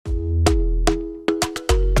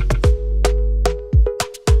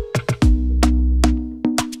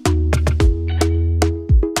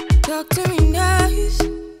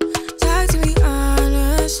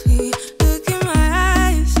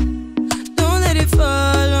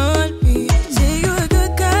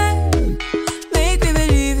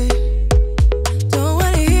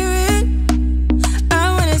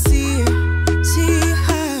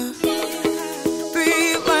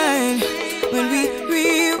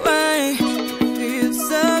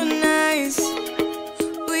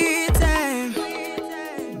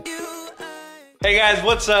guys,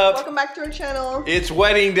 what's up? Welcome back to our channel. It's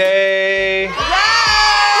wedding day.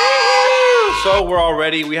 So we're all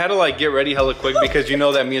ready. We had to like get ready hella quick because you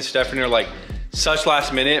know that me and Stephany are like such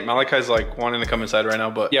last minute. Malachi's like wanting to come inside right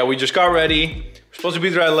now, but yeah, we just got ready. We're supposed to be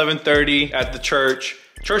there at 11:30 at the church.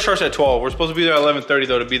 Church starts at 12. We're supposed to be there at 11:30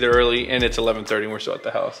 though, to be there early, and it's 11:30 and we're still at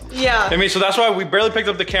the house. Yeah. I mean, so that's why we barely picked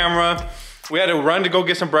up the camera. We had to run to go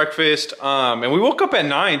get some breakfast. And we woke up at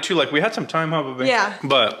 9 too. Like we had some time, huh, baby? Yeah.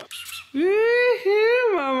 But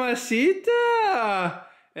mamacita.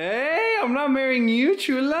 Hey, I'm not marrying you,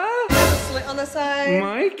 chula. Slit on the side.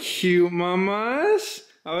 My cute mamas.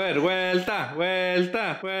 A ver, vuelta,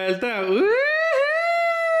 vuelta, vuelta.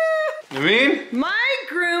 You mean? My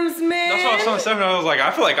groomsman. That's what I was telling Stephany. I was like,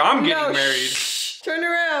 I feel like I'm getting married. Shh. Turn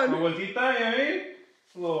around. A vueltita, you know what I mean?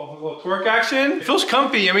 A little twerk action. It feels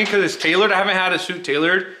comfy, I mean, because it's tailored. I haven't had a suit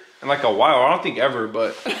tailored in like a while. I don't think ever, but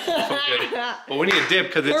it feels good. But we need a dip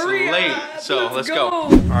because it's late. So let's go. All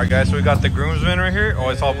right, guys, so we got the groomsmen right here. Oh,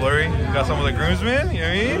 it's all blurry. We got some of the groomsmen, you know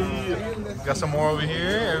what I mean? Got some more over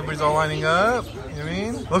here. Everybody's all lining up, you know what I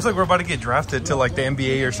mean? Looks like we're about to get drafted to like the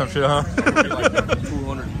NBA or some shit, huh?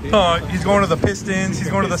 He's going to the Pistons. He's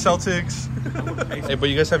going to the Celtics. Hey, but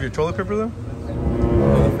you guys have your toilet paper though?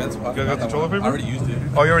 You guys got the toilet paper? I already used it.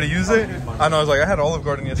 Oh, you already used it? I know, I was like, I had Olive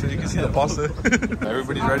Garden yesterday. You can see the pasta.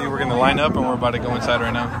 Everybody's ready. We're gonna line up and we're about to go inside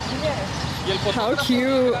right now. How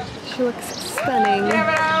cute. She looks stunning.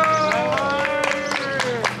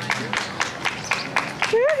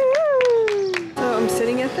 So I'm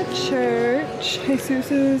sitting at the church.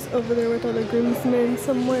 Jesus is over there with all the groomsmen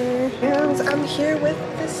somewhere. And I'm here with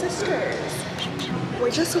the sisters. We're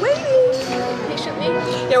just waiting. Patiently.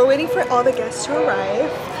 Yeah, we're waiting for all the guests to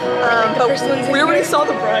arrive. But we already saw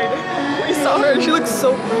the bride. We saw her. She looks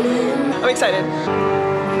so pretty. I'm excited.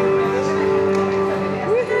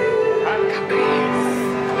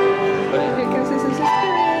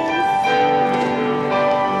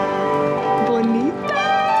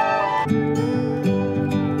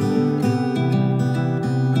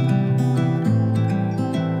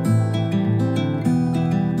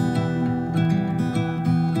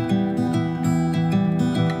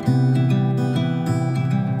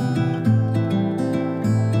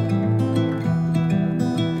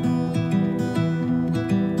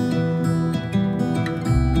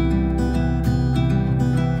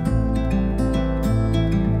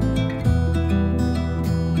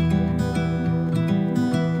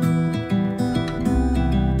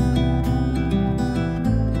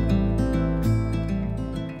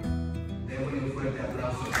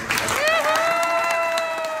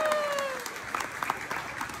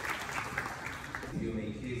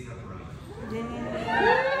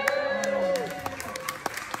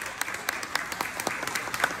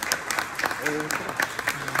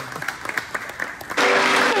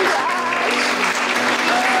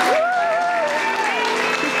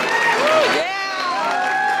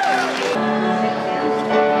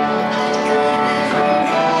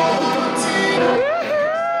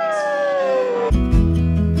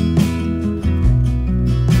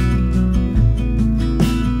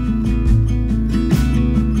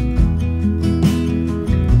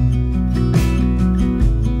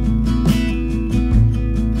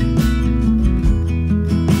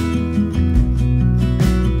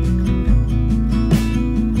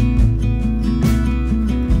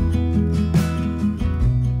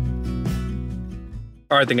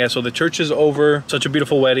 All right then guys, so the church is over. Such a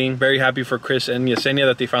beautiful wedding. Very happy for Chris and Yesenia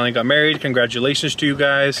that they finally got married. Congratulations to you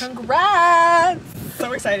guys. Congrats!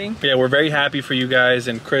 So exciting. Yeah, we're very happy for you guys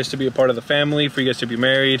and Chris to be a part of the family, for you guys to be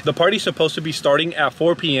married. The party's supposed to be starting at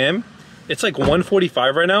 4 p.m. It's like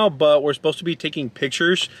 1:45 right now, but we're supposed to be taking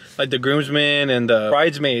pictures, like the groomsmen and the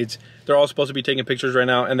bridesmaids. They're all supposed to be taking pictures right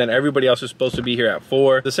now, and then everybody else is supposed to be here at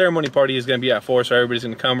 4. The ceremony party is gonna be at 4, so everybody's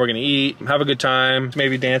gonna come. We're gonna eat, have a good time,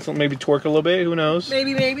 maybe dance, maybe twerk a little bit. Who knows?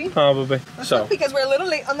 Maybe. Probably. So because we're a little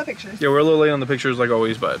late on the pictures. yeah, we're a little late on the pictures like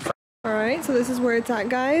always, but. All right, so this is where it's at,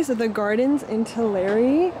 guys. The gardens in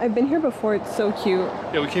Tulare. I've been here before. It's so cute.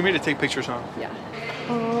 Yeah, we came here to take pictures, huh? Yeah.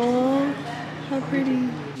 Oh, how pretty.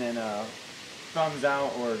 And then thumbs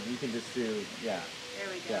out, or you can just do, yeah. There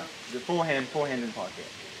we go. Yeah, the full hand in pocket.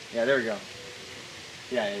 Yeah, there we go.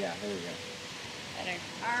 Yeah, there we go. Better.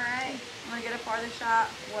 Alright, I'm gonna get a farther shot.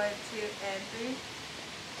 1, 2, and 3.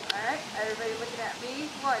 Alright, everybody looking at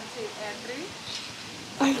me. 1, 2, and 3.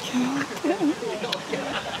 I can't.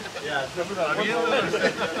 Yeah, yeah, there we go.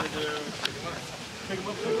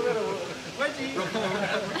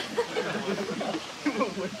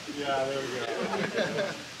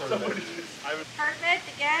 Perfect.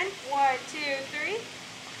 Again. 1, 2, 3.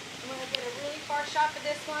 I'm gonna get a really far shot for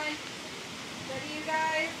this one. Ready, you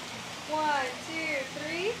guys? 1, 2,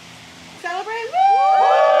 3. Celebrate!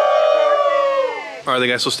 All right,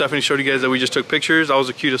 guys, so Stephany showed you guys that we just took pictures. I was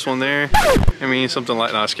the cutest one there. I mean, something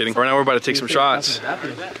like, no, I was kidding. Right now we're about to take some shots.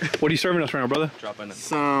 What are you serving us right now, brother?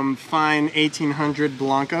 Some fine 1800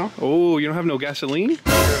 Blanco. Oh, you don't have no gasoline?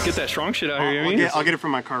 Get that strong shit out here, you mean? I'll get it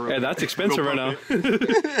from my car. Yeah, that's expensive right now.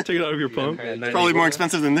 Take it out of your pump. It's probably more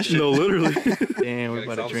expensive than this shit. No, literally. Damn, we're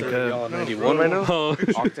about to drink up. 91 right now?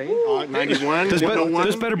 Octane? 91?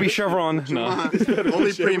 This better be Chevron. No.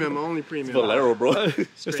 Only premium, only premium. Valero, bro.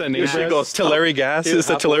 It's that name. Tulare gas. Is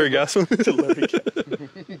that Tulare gas one?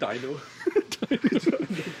 Dino.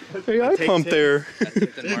 Hey, I pumped there.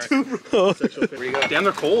 Damn,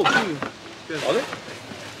 they're cold too. Are they?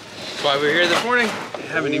 That's why we're here this morning. I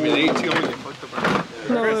haven't even ate too. I'm gonna get fucked up right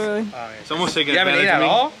now. No, really. It's almost taking You haven't ate advantage at of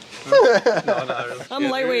all? me. No, not really. I'm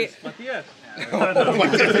lightweight.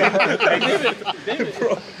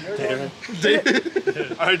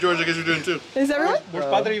 Alright, George, I guess you're doing too. Is everyone? Where's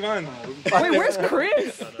Padre Ivan? Wait, where's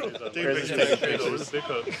Chris?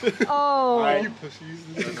 Oh.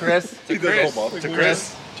 To Chris. To Chris. To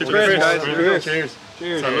Chris. To Chris, guys. Cheers. Cheers.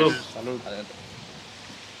 Cheers. Salud. Salud.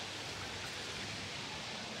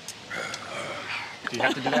 Do you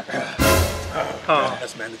have to do that?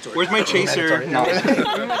 That's mandatory. Where's my chaser? No.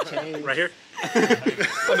 Right here?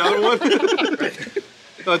 Another one?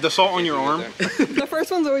 The salt on your arm? The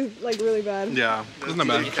first one's always like really bad. Yeah, isn't that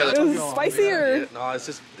bad? It was spicy or No, it's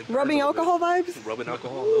just rubbing alcohol vibes? rubbing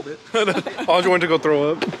alcohol a little bit. Alejandro went to go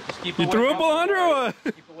throw up. You threw up, Alejandro? Or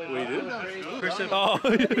what? Oh.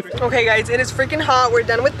 Okay guys, it is freaking hot. We're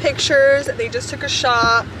done with pictures. They just took a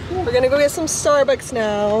shot. We're gonna go get some Starbucks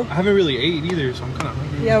now. I haven't really ate either, so I'm kind of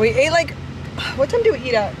hungry. Yeah, we ate like, what time do we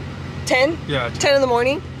eat at? 10? Yeah. 10 in the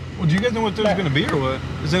morning? Well, do you guys know what this is gonna be or what?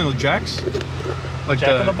 Is it Jack's? Like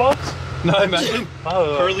Jack in the Box? No, I imagine.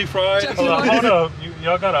 Curly fries. Jack- Hold up,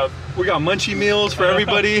 y'all gotta We got munchie meals for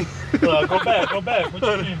everybody. go back. What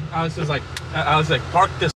you mean? I was like,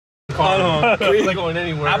 park this car. We're not going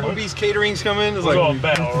anywhere. Applebee's catering's coming. It's We're like, going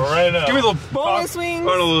back right now. give me the Boneless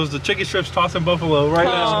wings. the chicken strips tossed in Buffalo right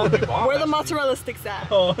now. Where the mozzarella sticks at?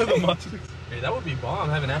 Oh, the munchies. Hey, that would be bomb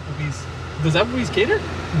having Applebee's. Does Applebee's cater?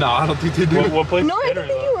 No, I don't think they do. What place No, I caterer,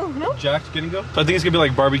 think they though? do. No? Jack's gonna go. So I think it's gonna be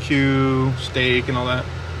like barbecue, steak, and all that.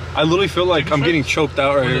 I literally feel like I'm getting choked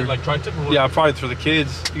out right here. Like tri-tip or what? Yeah, probably for the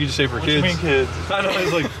kids. You can just say for What kids. you mean, kids? I know.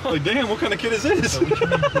 It's like, damn, what kind of kid is this?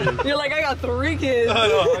 You're like, I got 3 kids. I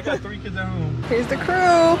know. I got 3 kids at home. Here's the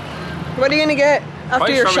crew. What are you gonna get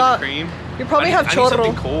after your shot? Cream. You probably have I need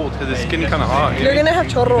something chorro. cold because it's getting kind of hot. You're gonna have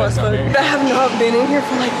chorro as well. I have not been in here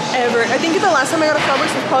for like ever. I think the last time I got a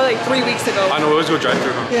Starbucks was probably like 3 weeks ago. I know. We always go drive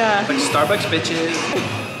through. Huh? Yeah. Like Starbucks, bitches.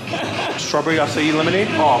 Strawberry acai lemonade.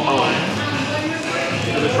 Oh.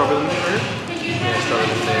 Is it strawberry lemonade? Yeah, strawberry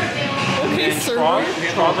lemonade. Okay, Strong? sir.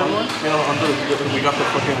 Strawberry one? We got the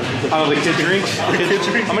fucking. Oh, the kid drinks? I'm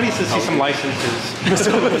gonna need to see some licenses.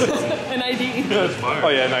 An ID. Oh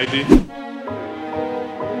yeah, an ID.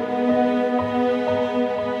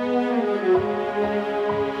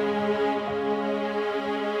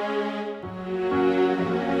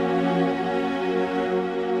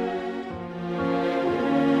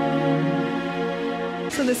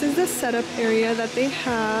 So this is the setup area that they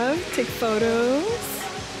have. Take photos.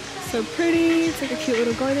 So pretty. It's like a cute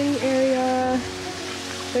little gardening area.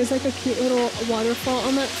 There's like a cute little waterfall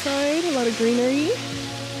on that side. A lot of greenery.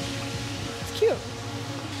 It's cute.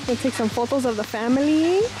 We'll take some photos of the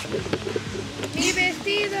family. Mi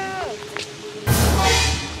vestido.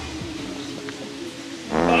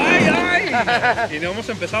 ¡Ay, ay! Y no hemos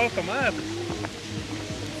empezado a tomar.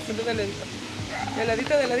 De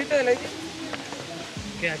ladito.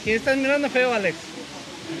 Que aquí estás mirando feo, Alex.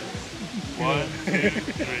 1, 2,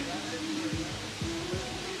 3.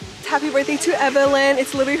 Happy birthday to Evelyn.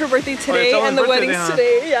 It's literally her birthday today it's and the Evelyn's birthday, wedding's huh?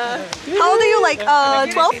 today. Yeah. How old are you? Like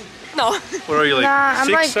 12? No. What are you like? Nah, I'm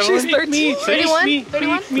 6, like- 7? She's 13. 31?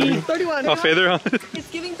 31? 31. Oh, feather. It's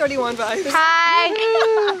giving 31 vibes. Hi.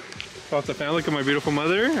 Oh, it's a family. Look at my beautiful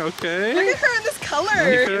mother. Okay. Look at her in this color.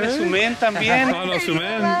 Okay. Su men también. Oh, no, su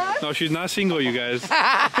man. No, she's not single, you guys.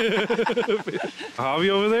 Javi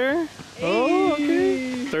over there? Oh,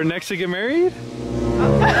 okay. They're next to get married?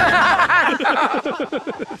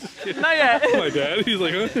 Not yet. Oh, my dad. He's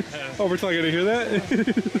like, huh? Oh, we're not going to hear that?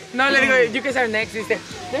 No, let go. You guys are next.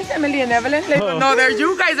 There's Emily and Evelyn. Let go. No, there.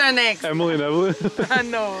 You guys are next. Emily and Evelyn?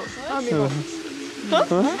 No. Amigo. Let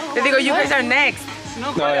go. You guys are next.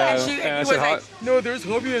 No, yeah. and she And I was said, like, no, there's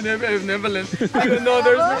Hobby and Evelyn. I go, no,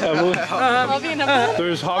 there's not. Evelyn?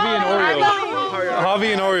 There's Javi and Oreo.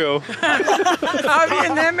 Javi and Oreo. Hobby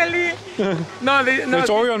and Emily. No, It's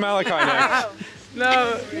Oreo and Malachi next.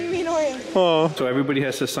 No. Me orange. Oh. So everybody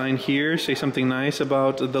has to sign here, say something nice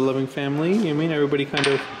about the loving family. You mean everybody kind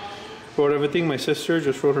of wrote everything. My sister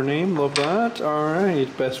just wrote her name. Love that. All right.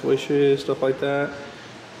 Best wishes, stuff like that.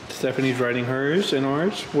 Stephanie's writing hers and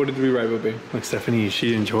ours. What did we write, baby? Like Stephany,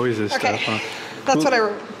 she enjoys this stuff, huh? That's what I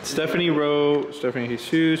wrote. Stephany wrote, Stephany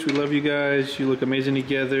Jesus, we love you guys. You look amazing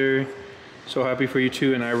together. So happy for you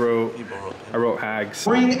too. And I wrote Hags.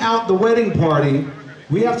 Bring out the wedding party.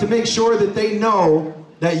 We have to make sure that they know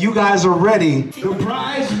that you guys are ready. The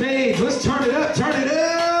bridesmaids, let's turn it up, turn it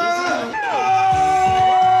up.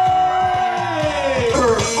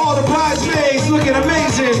 All the bridesmaids looking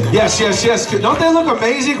amazing. Yes, yes, yes. Don't they look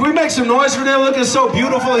amazing? Can we make some noise for them looking so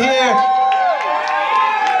beautiful here?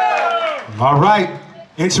 All right,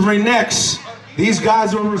 entering next. These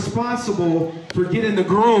guys are responsible for getting the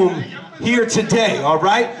groom here today, all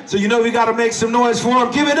right? So you know we gotta make some noise for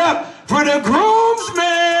them. Give it up for the groomsmen!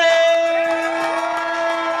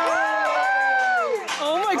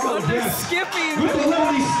 Oh my God, they're skipping. With the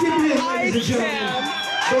lovely skip in, ladies and gentlemen.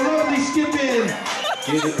 The lovely skip in.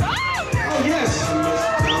 Get it. Oh yes.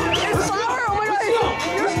 It's flower, oh my God.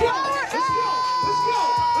 It's flower.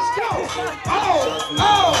 Let's go.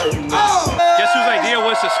 Oh. Guess whose idea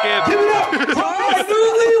was to skip? Give it up for our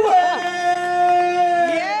newlyweds!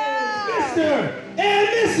 Yeah! Mr. and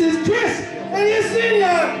Mrs. Chris and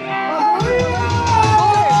Yesenia!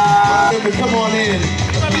 Come on in.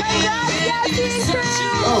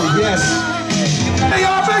 Oh, yes. Hey,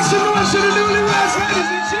 y'all, make some noise to the newlyweds, ladies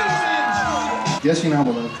and gentlemen! Yes, you know, I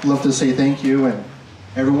would love to say thank you, and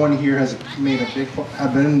everyone here has been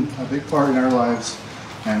a big part in our lives,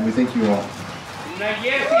 and we thank you all.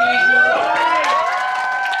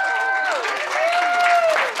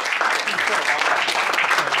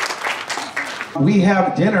 We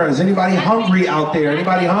have dinner. Is anybody hungry out there?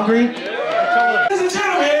 Anybody hungry? Ladies and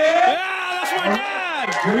gentlemen! Yeah, that's my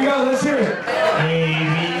dad! Here we go, let's hear it.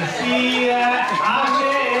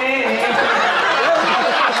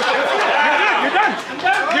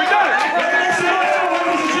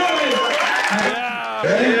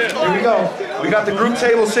 Here we go. We got the group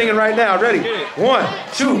table singing right now. Ready? 1,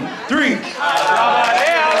 2, 3.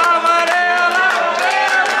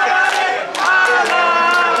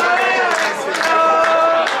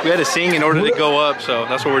 We had to sing in order to go up, so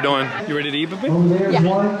that's what we're doing. You ready to eat, baby? Yeah.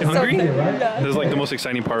 You hungry? This is like the most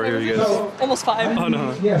exciting part here, you guys. Almost 5. Oh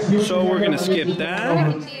no. So we're gonna skip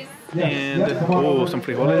that. And, oh, some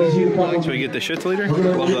frijoles. So we get the shits later?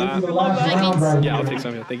 Love that. Yeah, I'll take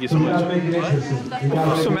some. Yeah, thank you so much.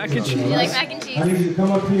 Some mac and cheese. You like mac and cheese? I need you to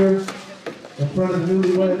come up here in front of the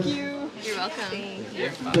newlyweds. You're welcome.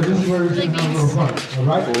 So this is where everything comes from front, all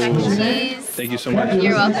right? Mac and cheese. Thank you so much.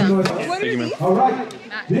 You're welcome. Thank you, man. All right.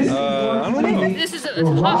 This I don't know. This is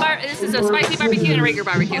a spicy barbecue and a regular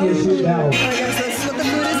barbecue. Alright guys, so this is what the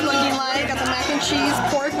food is looking like. Got the mac and cheese,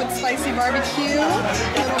 pork with spicy barbecue,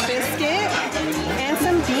 little biscuit, and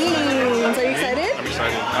some beans. Are you excited? I'm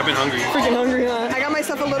excited. I've been hungry. Freaking hungry, huh? I got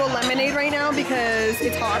myself a little lemonade right now because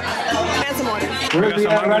it's hot. And some water. Where we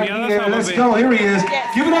at right here? Let's go. Here he is.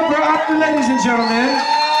 Give it up for our ladies and gentlemen.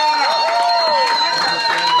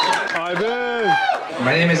 Ivan!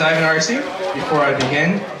 My name is Ivan Arce. Before I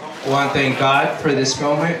begin, I want to thank God for this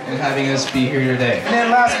moment and having us be here today. And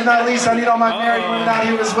then last but not least, I need all my married women out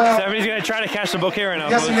here as well. Stephanie's gonna try to catch the bouquet right now.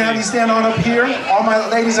 Yes, we're gonna have you stand on up here. All my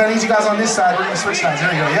ladies, I need you guys on this side. We're gonna switch sides.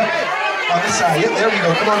 There we go. Yep. On this side. Yep. There we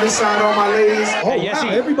go. Come on this side, all my ladies. Oh, Hey, yes, wow.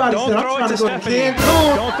 Everybody don't said I'm throw trying it to to go to Stephany.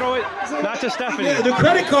 Cancun. Don't throw it, not to Stephany. Yeah, the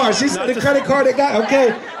credit card. She said Not the to- credit card they got.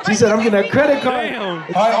 Okay. She said I'm getting a credit card. Damn.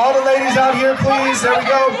 All right, all the ladies out here, please. There we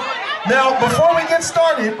go. Now, before we get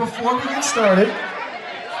started,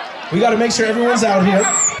 we got to make sure everyone's out here.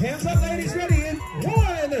 Hands up, ladies, ready in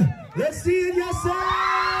 1. Let's see it, yes, sir.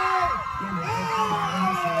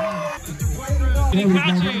 You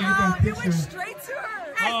went straight to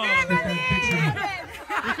her.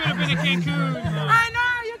 We could have been in Cancun. I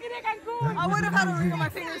know, you can get Cancun. I would have had a ring on my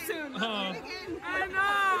finger soon. I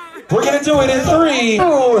know. We're going to do it in 3, 2,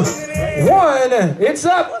 1. It's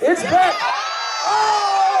up. It's back. Oh!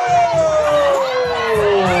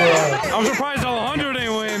 I'm surprised Alejandro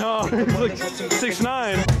didn't win, huh? It's like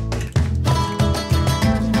 6'9".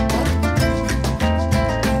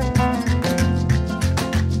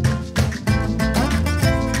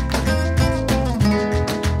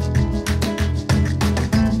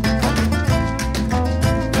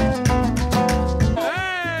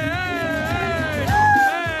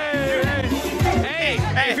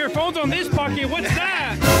 Hey, if your phone's on this pocket, what's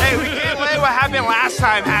that? Hey, we can't let what happened last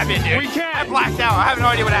time happen, dude. We can't. I blacked out. I have no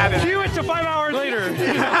idea what happened. Cue it to 5 hours later.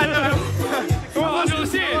 I don't know. Come on, let's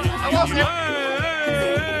see it. I lost it.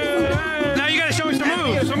 Now you gotta show me some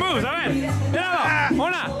moves. Some moves. A ver. Míralo.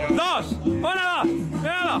 Una, dos. Una, dos.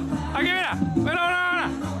 Míralo. Aquí, mira. Mira.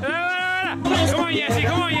 Come on, Yessie.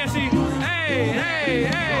 Come on, Yessie. Hey.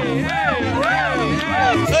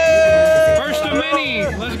 First of many.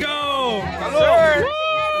 Let's go. Sir.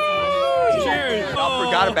 Cheers. I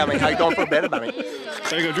forgot about me. How you don't forget about me?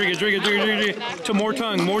 There you go. Drink it. To more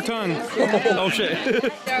tongue. Oh shit.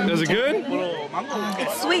 Is it good?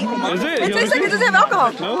 It's sweet. Is it? It tastes like it doesn't have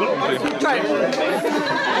alcohol. No? Try it.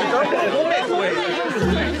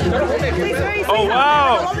 Oh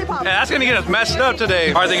wow! Yeah, that's gonna get us messed up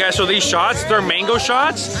today. All right, guys. So these shots, they're mango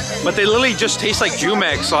shots, but they literally just taste like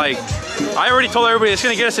Jumex. Like, I already told everybody it's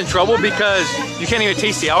gonna get us in trouble because you can't even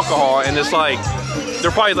taste the alcohol, and it's like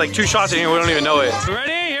they're probably like 2 shots in here. We don't even know it.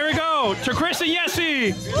 Ready? Here we go. To Chris and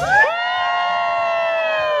Yessie.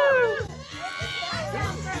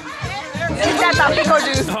 It's that Tampico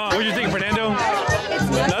juice. What'd you think, Fernando?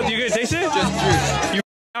 No, you gonna taste it? Just juice. You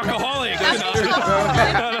alcoholic. No.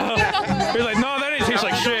 He's like, no, that didn't taste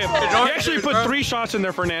like shit. You actually put 3 shots in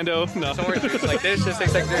there, Fernando. No. Somewhere juice like this, just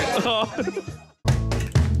tastes like this.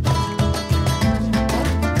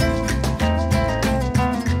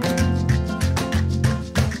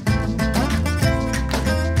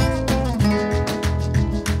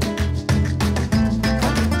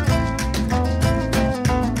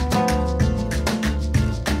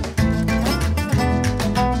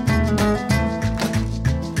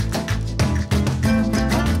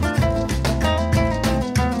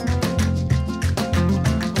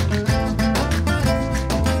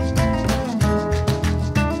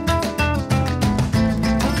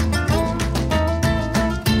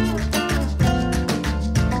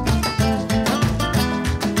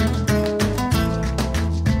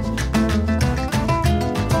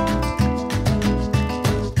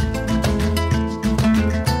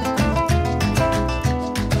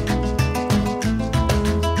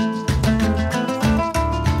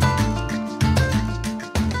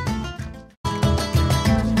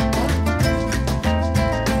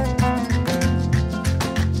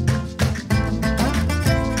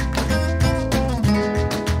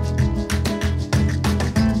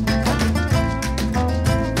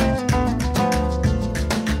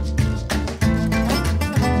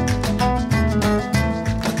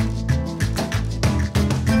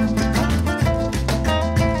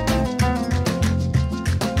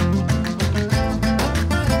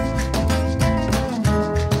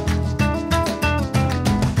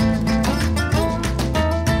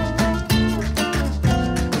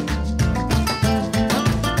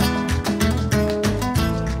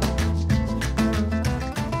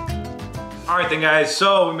 Alright then guys,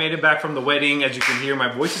 so we made it back from the wedding. As you can hear, my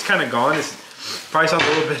voice is kind of gone. This probably sounds a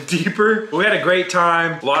little bit deeper. But we had a great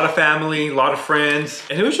time, a lot of family, a lot of friends,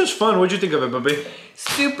 and it was just fun. What'd you think of it, baby?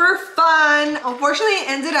 Super fun. Unfortunately, it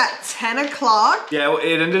ended at 10 o'clock. Yeah,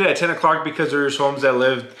 it ended at 10 o'clock because there's homes that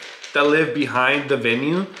live behind the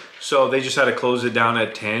venue. So they just had to close it down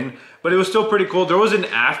at 10. But it was still pretty cool. There was an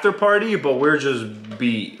after party, but we're just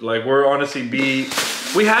beat. Like, we're honestly beat.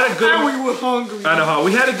 We had a good... we were hungry. I know how.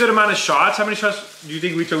 We had a good amount of shots. How many shots do you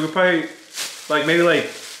think we took? We probably, like, maybe like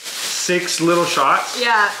 6 little shots.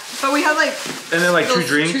 Yeah, but we had like... And then like 2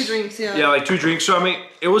 drinks. 2 drinks, yeah. Yeah, like 2 drinks. So, I mean,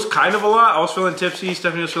 it was kind of a lot. I was feeling tipsy.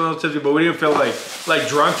 Stephany was feeling a little tipsy, but we didn't feel like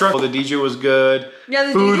drunk. The DJ was good. Yeah,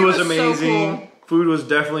 the food DJ was was amazing. So cool. Food was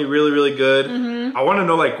definitely really good. Mm-hmm. I want to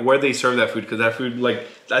know like where they serve that food, because that food, like,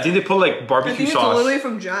 I think they put like barbecue sauce. It's literally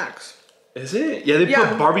from Jack's. Is it? Yeah, they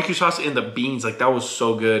put barbecue sauce in the beans. Like, that was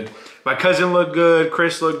so good. My cousin looked good.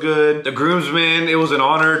 Chris looked good. The groomsman, it was an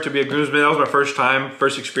honor to be a groomsman. That was my first time,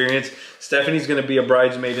 first experience. Stephany's gonna be a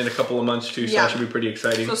bridesmaid in a couple of months too, so that should be pretty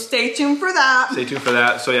exciting. So stay tuned for that. Stay tuned for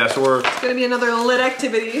that. So yeah, so we're... It's gonna be another lit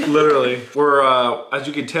activity. Literally. We're, as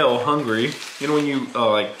you can tell, hungry. You know when you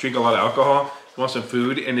like drink a lot of alcohol, you want some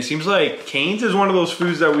food, and it seems like Cane's is one of those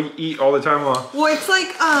foods that we eat all the time, huh? Well, it's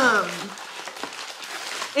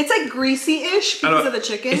like greasy-ish because of the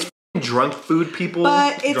chicken. It's drunk food, people.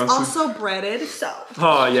 But it's also breaded, so.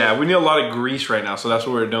 Oh yeah, we need a lot of grease right now, so that's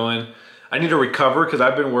what we're doing. I need to recover because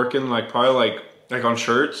I've been working like probably like on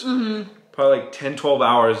shirts. Mm-hmm. Probably like 10, 12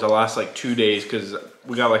 hours the last like 2 days because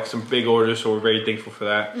we got like some big orders, so we're very thankful for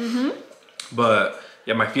that. Mm-hmm. But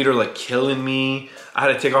yeah, my feet are like killing me. I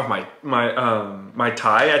had to take off my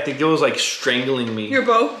tie. I think it was like strangling me. Your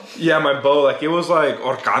bow? Yeah, my bow. Like, it was like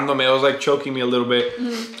ahorcándome. It was like choking me a little bit.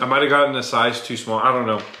 Mm-hmm. I might have gotten a size too small. I don't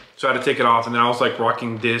know. So I had to take it off, and then I was like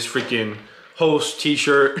rocking this freaking host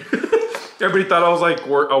t-shirt. Everybody thought I was like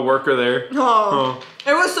a worker there. Oh.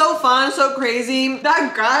 It was so fun, so crazy.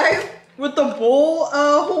 That guy with the bull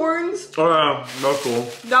horns. Oh yeah, that was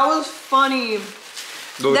cool. That was funny.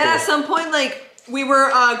 Then at some point, like, we were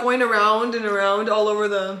going around and around all over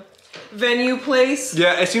the venue place.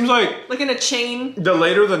 Yeah, it seems like in a chain. The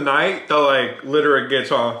later the night, the like litter it gets,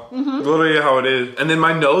 huh? Literally how it is. And then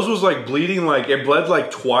my nose was like bleeding, like it bled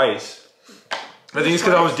like twice. I think it's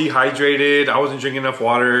because I was dehydrated. I wasn't drinking enough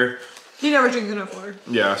water. He never drinks enough water.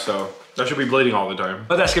 Yeah, so that should be bleeding all the time.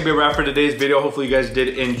 But that's gonna be a wrap for today's video. Hopefully you guys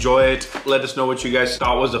did enjoy it. Let us know what you guys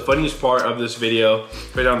thought was the funniest part of this video.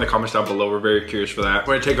 Put it down in the comments down below. We're very curious for that.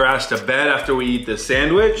 We're gonna take our ass to bed after we eat the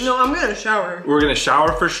sandwich. No, I'm gonna shower. We're gonna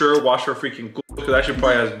shower for sure. Wash our freaking clothes because that shit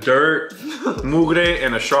probably has dirt, mugre,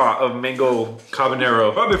 and a shot of mango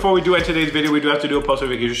habanero. But before we do end today's video, we do have to do a post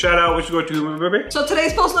notification shout out. What you go to, baby? So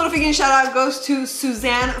today's post notification shout out goes to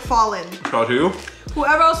Suzanne Fallen. Shout out to you.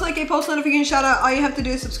 Whoever else like a post notification shout out, all you have to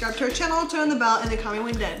do is subscribe to our channel, turn on the bell, and then comment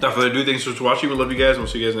when done. Without further ado, thanks for watching. We love you guys, and we'll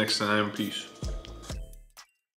see you guys next time. Peace.